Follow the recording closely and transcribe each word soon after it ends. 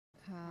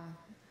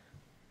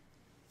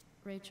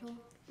Rachel?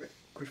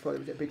 Chris Farley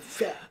was that big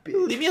fat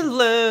bitch. Leave me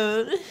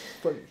alone.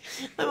 Funny.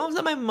 My mom's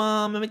not my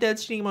mom, and my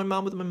dad's cheating my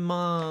mom with my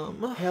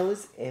mom. Hell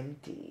is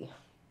empty.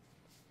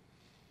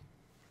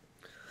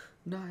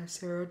 Nice,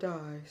 Sarah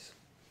dies.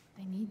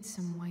 I need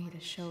some way to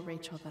show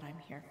Rachel that I'm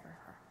here for her.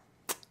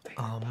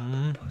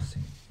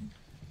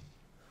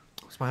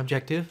 What's my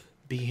objective?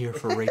 Be here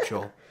for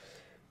Rachel.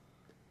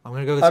 I'm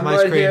gonna go get some I'm ice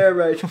right cream. here,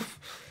 Rachel.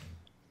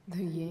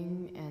 The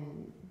yin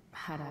and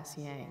badass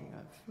yang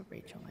of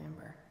Rachel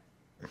Amber.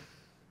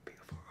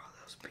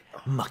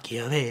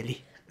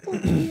 Machiavelli.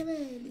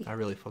 I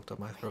really fucked up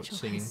my throat Rachel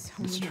singing has so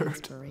many Disturbed.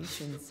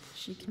 inspirations.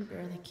 She can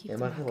barely keep Yeah,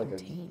 them mine had like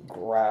contained. a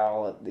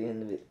growl at the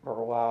end of it for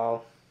a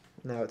while.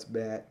 Now it's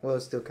back. Well,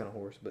 it's still kind of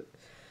hoarse, but...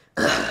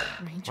 Rachel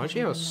Why'd you have a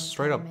even knows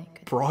straight how up to make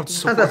a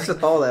broadsword? I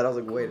saw that. I was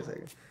like, wait a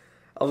second.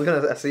 I was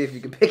gonna see if you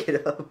could pick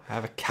it up. I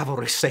have a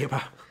cavalry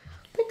saber.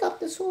 Pick up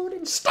the sword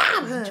and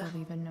stab her. Rachel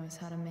even knows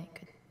how to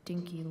make a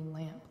dinky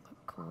lamp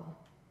look cool.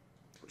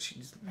 She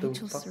just threw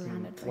Rachel's fucking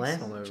surrounded by so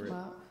flannel much over it.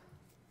 love.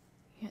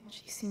 Yet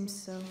she seems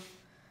so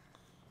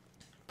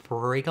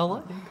Break a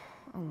leg.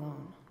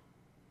 alone.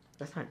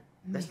 That's not... It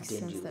That's makes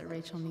dingy. sense that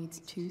Rachel needs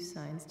two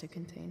signs to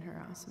contain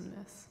her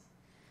awesomeness.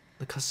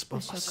 The cusp I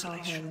of shall call her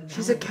oscillation.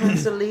 She's a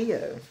Cancer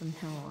Leo. from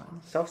now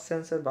on.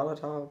 Self-censored,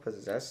 volatile,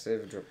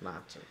 possessive,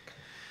 dramatic.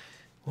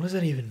 What does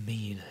that even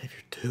mean if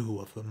you're two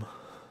of them?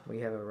 We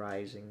have a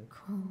rising.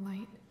 Cool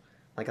light.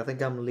 Like, I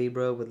think I'm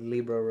Libra with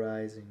Libra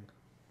rising.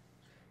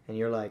 And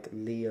you're like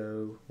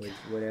Leo with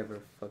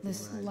whatever fucking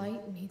This rising.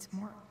 light needs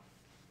more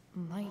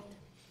light.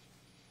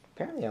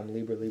 Apparently I'm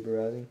Libra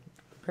rising.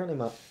 Apparently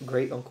my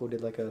great uncle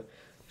did like a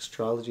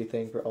astrology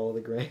thing for all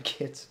the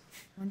grandkids.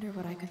 Wonder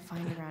what I could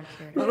find around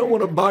here. I don't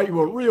want to buy you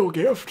a real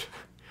gift.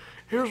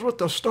 Here's what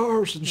the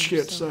stars and We're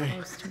shit so say.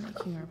 close to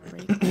making our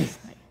break this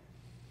night.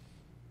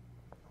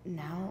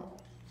 Now,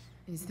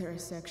 is there a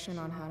section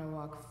on how to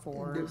walk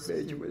fours through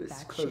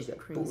Individualists, close batshit that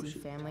crazy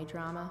bullshit. family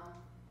drama?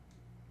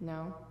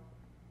 No?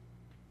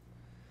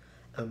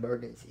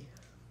 Emergency.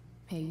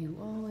 May you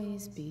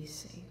always be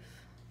safe.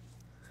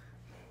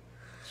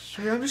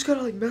 Hey, I'm just kind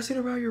of like messing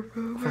around your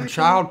room. From right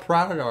child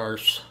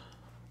predators.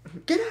 now.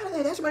 Get out of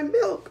there, that's my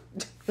milk.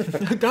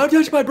 Don't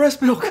touch my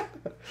breast milk.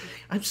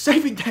 I'm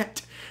saving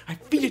that. I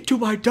feed it to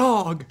my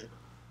dog.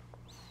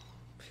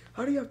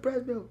 How do you have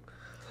breast milk?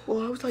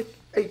 Well, I was like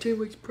 18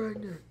 weeks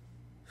pregnant.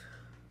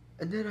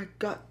 And then I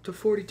got to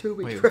 42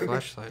 weeks Wait, the pregnant.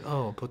 flashlight.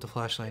 Oh, put the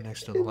flashlight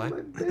next to the And light.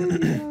 my baby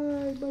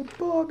died. My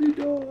Bobby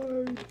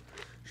died.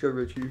 Show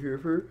Rich you here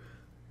for.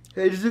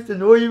 Hey, does this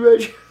annoy you,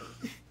 Rich?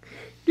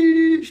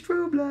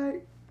 Strobe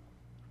light.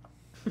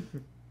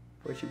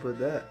 Where'd she put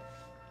that?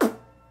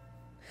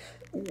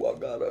 Ooh, I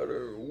got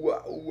her.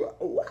 Wow, wow,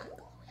 wow.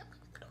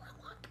 Come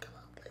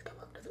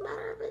on, doesn't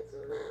matter if it's...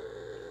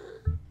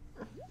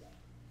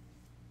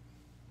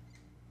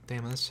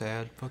 Damn, that's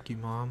sad. Fuck you,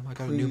 Mom. I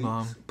got a new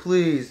mom.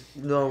 Please,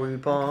 no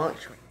response.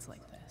 Traits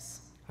like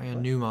this. I got a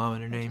new mom,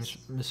 and her name's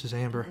Mrs.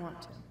 Amber. I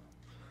want to.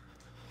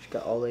 She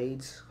got all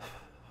AIDS.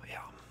 Yeah.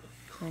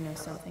 I know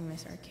something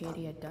Miss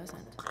Arcadia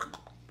doesn't.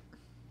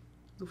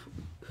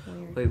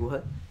 Weird. Wait,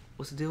 what?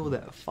 What's the deal with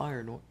that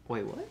fire noise?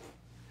 Wait, what?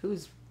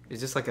 Who's... Is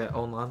this like an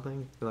online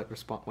thing? You like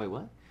respond... Wait,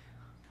 what?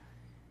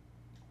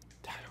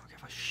 I don't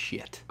give a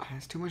shit.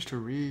 It's too much to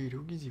read.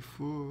 Who gives you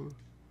food?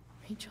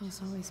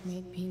 Rachel's always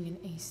made being an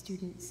A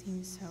student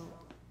seem so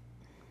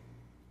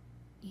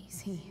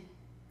easy.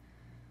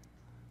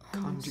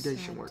 Almost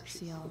Conjugation sad to worksheet.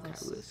 see all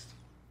this.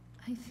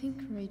 Vocab I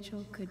think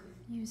Rachel could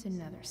use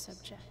another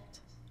subject.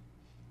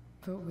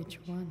 But which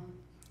one?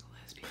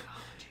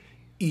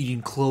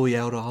 Eating Chloe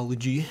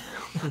outology.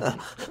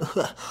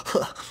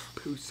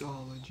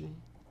 Pusology.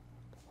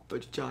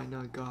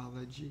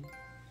 Vaginagology.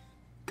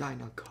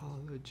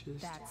 Gynecologist.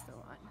 That's the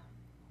one.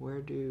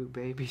 Where do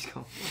babies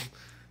come from?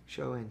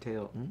 Show and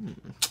tell.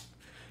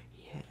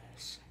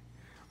 Yes.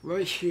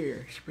 Right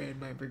here. Spread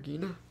my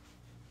vagina.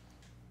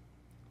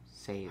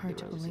 Save Hard the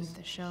to roses. believe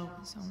the show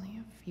was only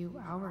a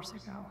few hours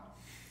ago.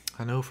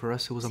 I know, for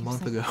us it was a Seems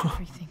month like ago.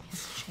 Everything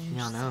has changed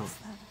Yeah, I know. since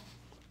then.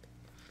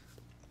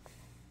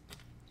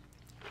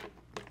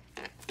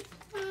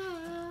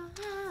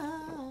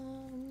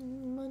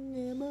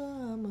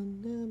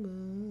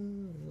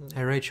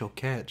 Hey, Rachel,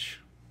 catch.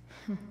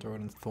 Throw it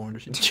in the thorn.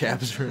 She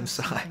jabs her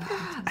inside.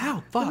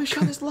 Ow, fuck. Let me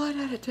shine this light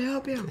at it to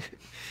help you.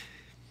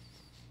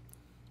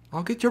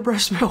 I'll get your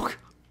breast milk.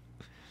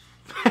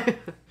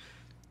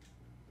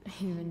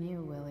 Even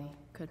you, Willie,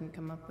 couldn't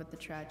come up with the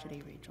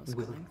tragedy Rachel's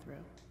Willie. going through.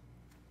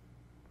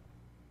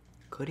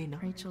 Could he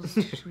not? Rachel's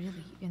really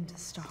into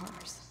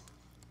stars.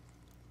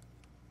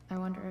 I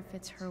wonder if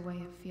it's her way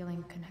of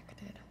feeling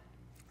connected.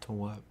 To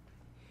what?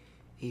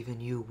 Even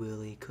you,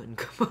 Willie, couldn't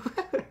come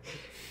up.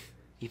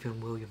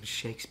 Even William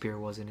Shakespeare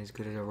wasn't as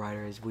good as a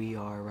writer as we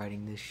are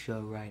writing this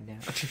show right now.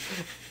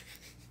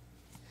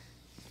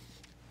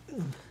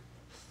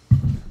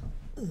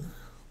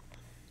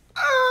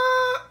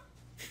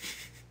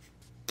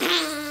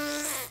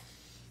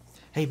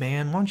 Hey,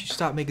 man, why don't you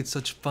stop making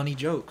such funny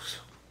jokes?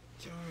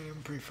 Sorry,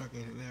 I'm pretty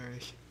fucking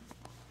hilarious.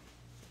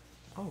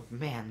 Oh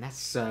man, that's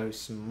so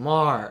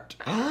smart.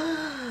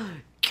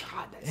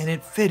 God, that's And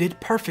it fitted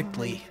Ready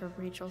perfectly. for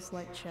Rachel's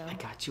light show. I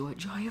got you a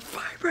giant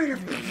vibrator.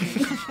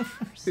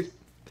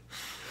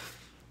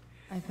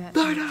 I bet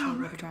Lie Rachel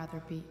down, would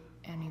rather be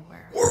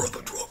anywhere. Where are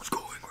the drugs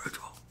going,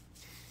 Rachel?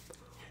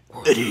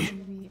 Eddie.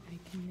 Maybe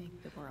I can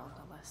make the world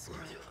a less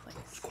scary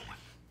place.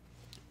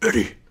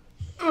 Eddie.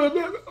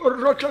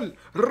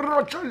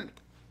 Rachel!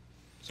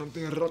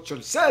 Something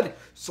Rachel said,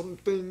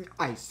 something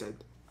I said.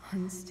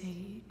 On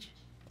stage,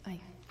 I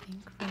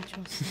think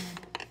Rachel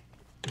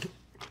said,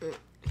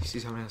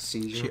 She's having a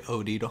seizure. She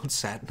OD'd on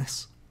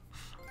sadness.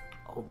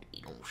 Oh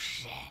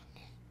shit.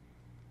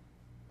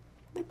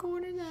 The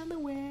corners of the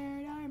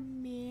word are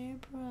mere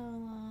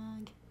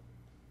prologue.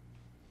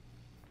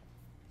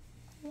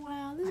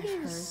 Wow, I've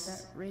heard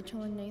that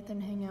Rachel and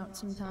Nathan hang out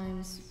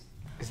sometimes.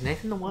 Is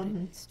Nathan the But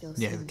one? it still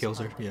Yeah, seems kills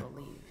her, hard to yeah.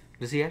 believe.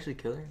 Does he actually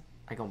kill her?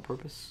 Like on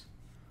purpose?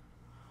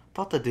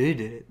 Thought the dude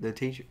did it, the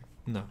teacher.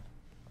 No.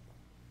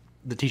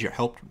 The teacher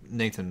helped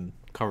Nathan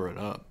cover it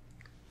up.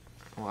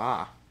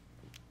 Wow.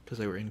 Because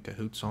they were in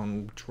cahoots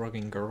on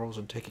drugging girls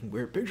and taking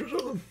weird pictures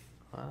of them.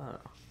 Wow.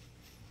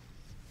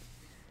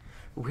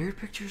 Weird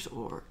pictures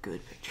or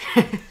good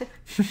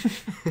pictures?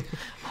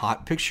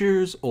 Hot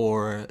pictures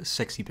or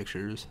sexy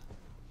pictures?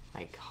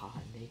 Like hot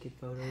naked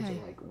photos Hey.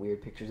 or like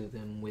weird pictures of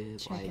them with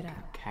Check like it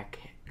out.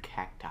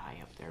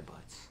 cacti up their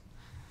butts.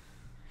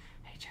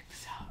 Hey, check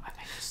this out. I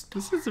made a star.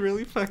 This is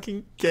really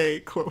fucking gay,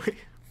 Chloe.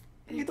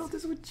 You thought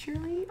this was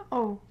cheerly?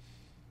 Oh.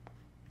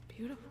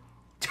 Beautiful.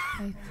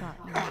 I thought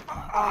you would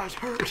like Eyes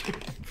hurt.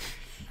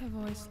 I've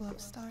always loved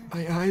stars.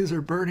 My eyes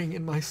are burning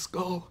in my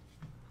skull.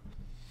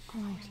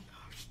 Right.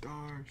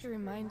 Stars. You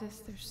remind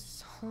us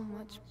there's so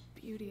much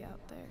beauty out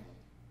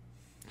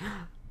there.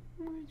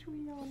 Which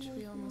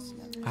we almost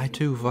never I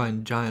too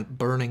find giant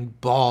burning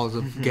balls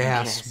of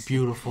gas Yes.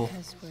 beautiful.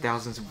 because we're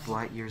Thousands of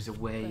light years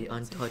away,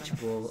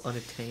 untouchable,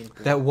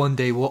 unattainable. That one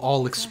day will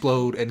all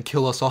explode and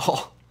kill us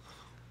all.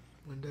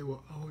 One day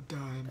we'll all die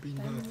and be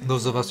nothing.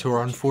 Those of us who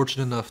are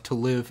unfortunate enough to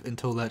live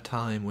until that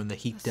time when the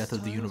heat death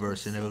of the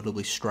universe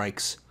inevitably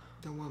strikes.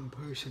 The one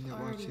person that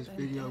Already watches this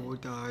been video dead. will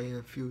die in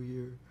a few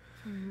years.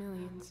 for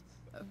millions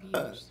of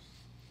years.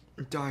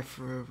 Die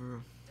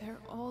forever. They're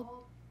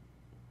all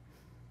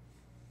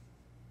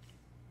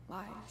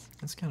lies.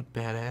 That's kind of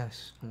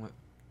badass. What?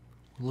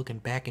 We're looking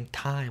back in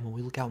time when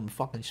we look out in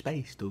fucking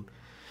space, dude.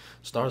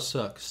 Stars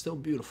suck. Still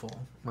beautiful.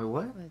 Wait,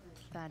 what? But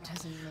that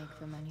doesn't make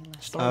them any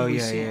less. Stars Oh we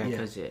yeah, see, yeah,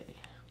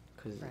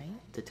 because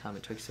Right? the time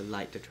it takes the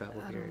light to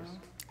travel I here don't is. know.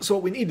 So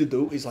what we need to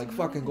do is like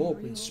fucking go up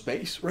in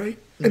space, right?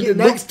 And get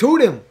next to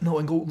them. No,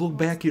 and go look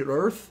back at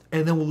Earth,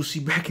 and then we'll see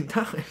back in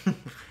time.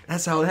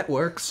 That's how that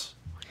works.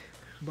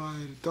 By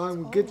the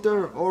time we get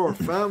there, all our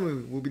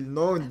family will be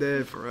long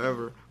dead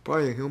forever.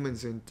 Probably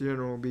humans in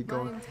general will be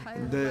gone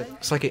dead.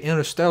 It's like an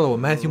Interstellar where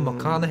Matthew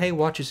McConaughey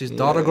watches his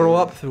daughter grow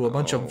up through a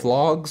bunch of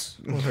vlogs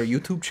on her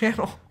YouTube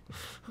channel.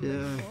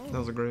 Yeah, that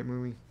was a great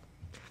movie.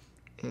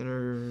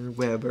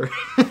 Interwebber.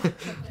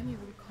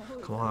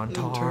 Come on,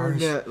 Tars.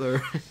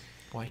 Internetler.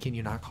 Why can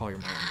you not call your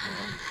mom?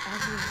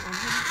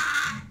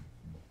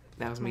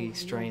 That was me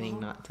straining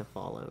not to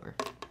fall over.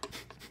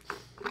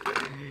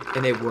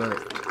 And it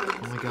worked.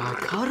 Oh my god,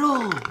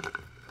 cuddle!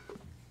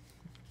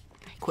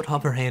 Quit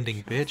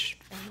hover-handing, bitch.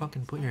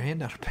 Fucking put your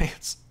hand out her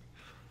pants.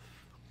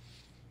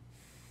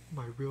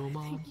 My real I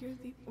mom. think you're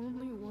the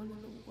only one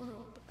in the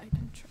world I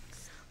can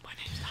trust. My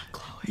name's not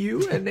Chloe.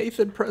 You and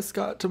Nathan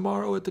Prescott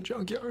tomorrow at the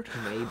junkyard.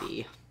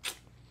 Maybe.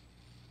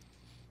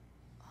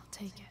 I'll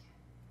take it.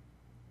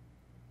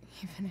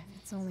 Even if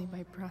it's only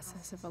by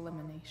process of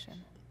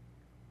elimination.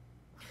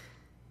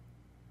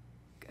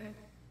 Good.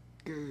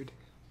 Good.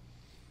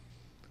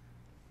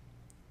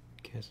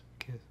 Kiss,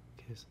 kiss,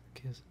 kiss,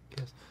 kiss,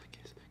 kiss,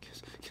 kiss,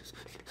 kiss, kiss,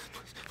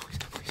 please, please,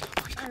 please,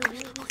 please. I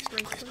really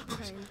was so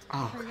kind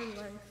Oh. in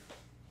life.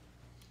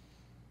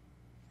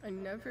 I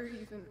never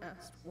even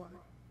asked why.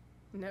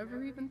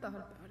 Never even thought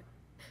about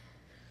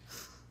it.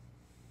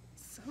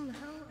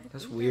 Somehow, I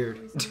That's think I weird.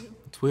 always knew.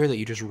 It's weird that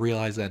you just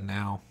realize that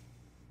now.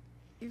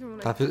 Even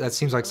when I That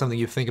seems like something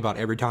you think about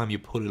every time you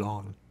put it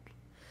on.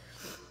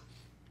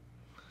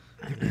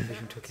 I never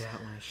even took it out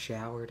when I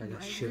showered. I got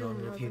my shit on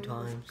it real a few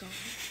mother was times. gone.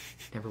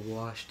 Never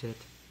washed it.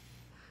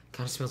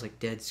 Kind of smells like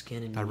dead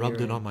skin and I rubbed it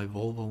urine. on my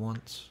vulva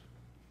once.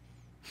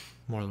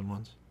 More than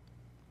once.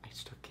 I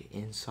stuck it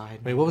inside.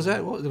 Wait, my what was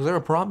that? mouth. Was there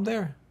a problem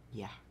there?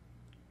 Yeah.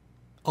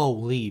 Oh,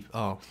 leave.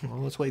 Oh, well,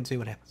 let's wait and see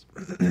what happens.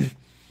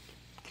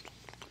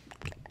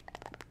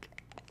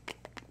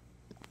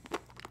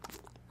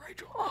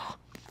 Rachel.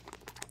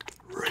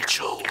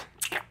 Rachel.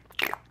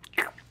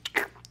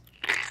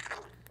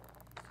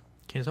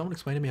 Can someone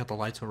explain to me how the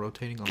lights are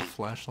rotating on the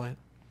flashlight?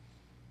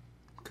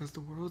 Because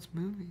the world's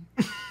moving.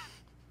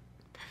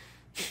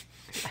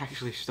 It's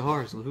actually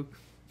stars, Luke.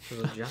 For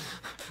the jump.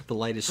 The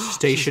light is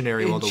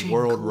stationary while the inching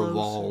world closer.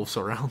 revolves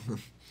around them.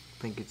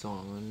 I think it's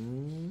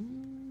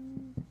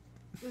on.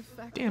 The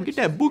fact Damn, that get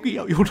that she's boogie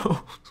here, out your nose.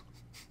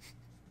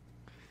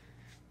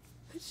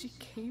 that she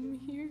came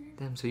here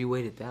Damn, so you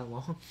waited that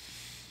long?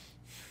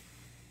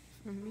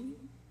 for me.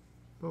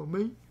 Oh,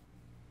 me?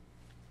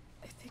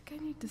 I think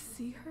I need to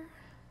see her.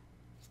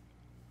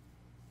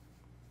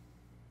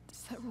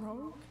 Is that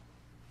wrong?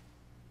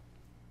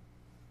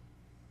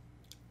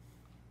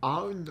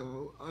 Oh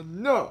no,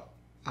 no.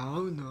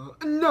 Oh no,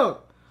 no.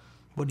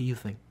 What do you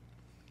think?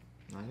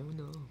 I don't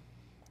know.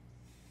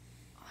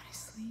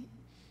 Honestly,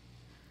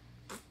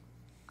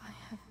 I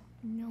have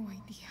no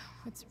idea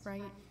what's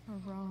right or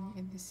wrong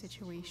in this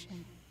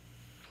situation.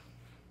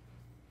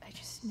 I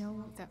just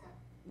know that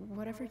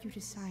whatever you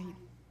decide,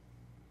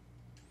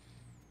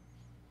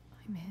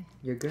 I'm in.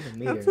 You're gonna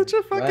meet That's her. such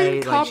a fucking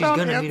right? Like, she's cop-out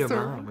gonna meet her answer.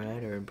 mom,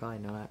 right? Or probably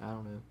not. I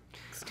don't know.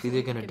 She's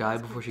either gonna die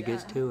before she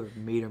gets to, or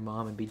meet her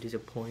mom and be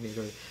disappointed,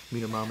 or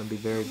meet her mom and be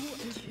very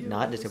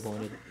not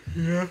disappointed.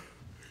 Yeah.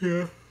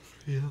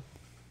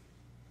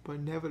 But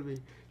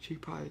inevitably, she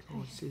probably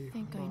gonna see I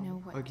think her I mom know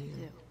what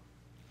again.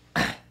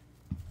 to do.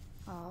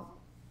 I'll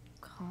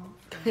call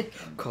Frank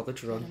and Call the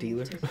drug get him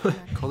dealer. to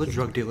connect. Call the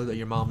drug dealer that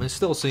your mom is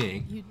still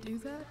seeing. You do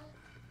that?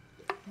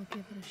 I'll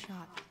give it a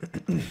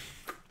shot.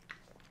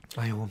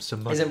 I owe him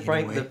some money. Isn't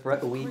Frank anyway.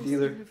 the weed Of course,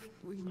 dealer? even if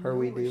we Her know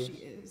weed where dealer? she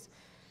is,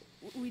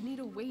 we need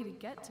a way to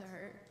get to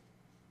her.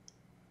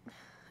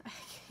 I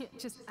can't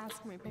just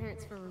ask my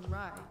parents for a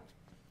ride.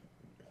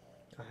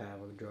 I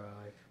have a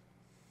drive.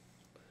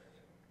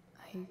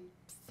 I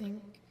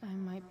think I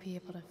might be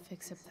able to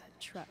fix up that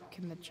truck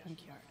in the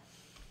junkyard.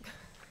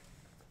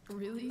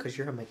 Really? Cause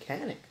you're a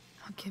mechanic.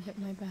 I'll give it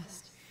my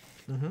best.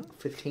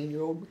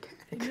 15-year-old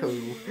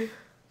mechanic.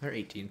 They're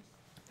 18.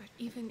 But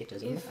even It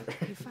doesn't if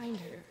matter. you find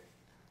her,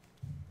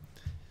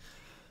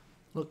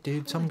 Look,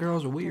 dude, some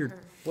girls are weird.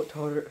 What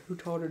taught her? Who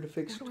taught her to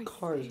fix What do I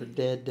cars? Her say?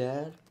 dead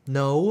dad.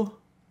 No.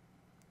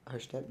 Her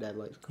stepdad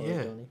likes cars,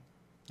 Yeah. don't he?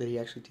 Did he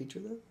actually teach her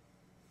that?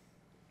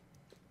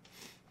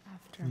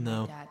 After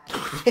No. my dad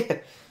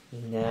died,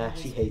 Nah, I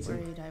she was hates him.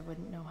 worried I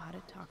wouldn't know how to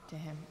talk to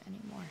him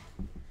anymore.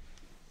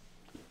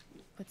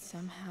 But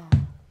somehow,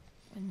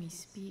 when we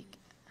speak,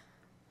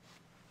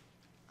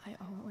 I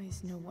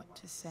always know what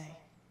to say.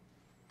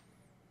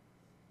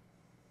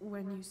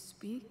 when you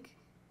speak,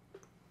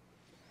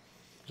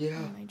 Yeah,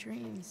 In my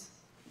dreams.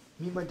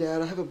 me and my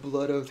dad, I have a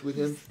blood oath with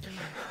him.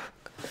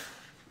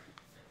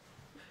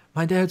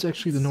 My dad's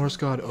actually the Norse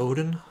god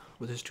Odin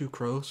with his 2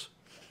 crows.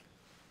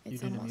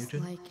 It's didn't almost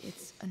mutant? like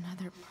it's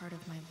another part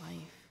of my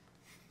life.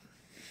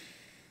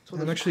 So I'm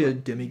there's actually a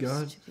Used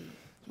demigod. to be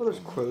Well, there's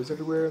the only crows part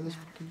everywhere that in this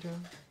mattered. fucking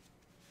town.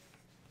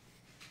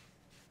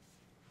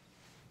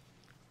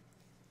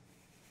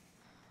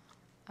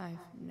 I've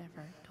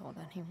never told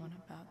anyone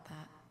about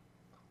that.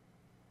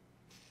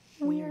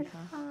 Weird,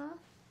 huh?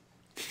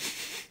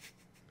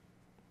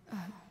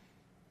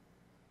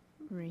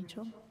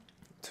 Rachel?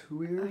 Too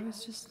weird? I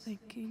was just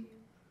thinking,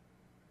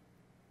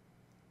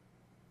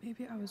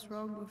 maybe I was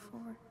wrong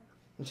before.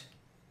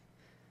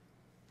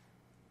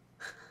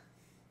 Who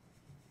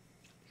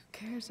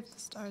cares if the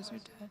stars are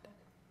dead?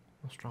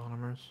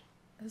 Astronomers.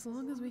 As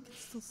long as we can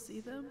still see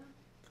them,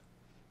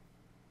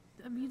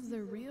 that means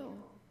they're real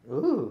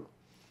Ooh.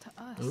 to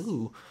us,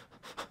 Ooh.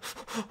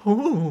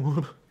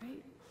 Ooh.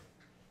 right?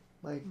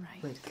 My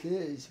Right.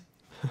 kids.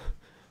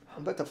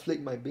 I'm about to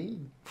flick my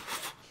bean.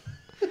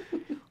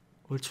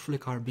 Let's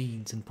flick our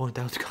beans and point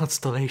out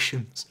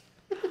constellations.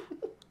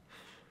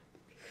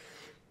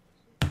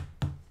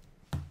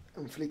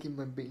 I'm flicking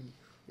my bean.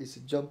 It's a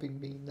jumping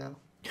bean now.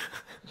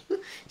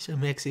 It's a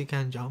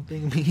Mexican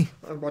jumping bean.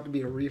 I'm about to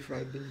be a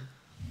refried bean.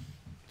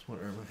 That's what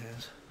Irma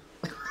has.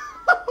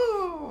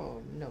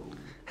 Oh no.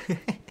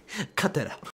 Cut that out.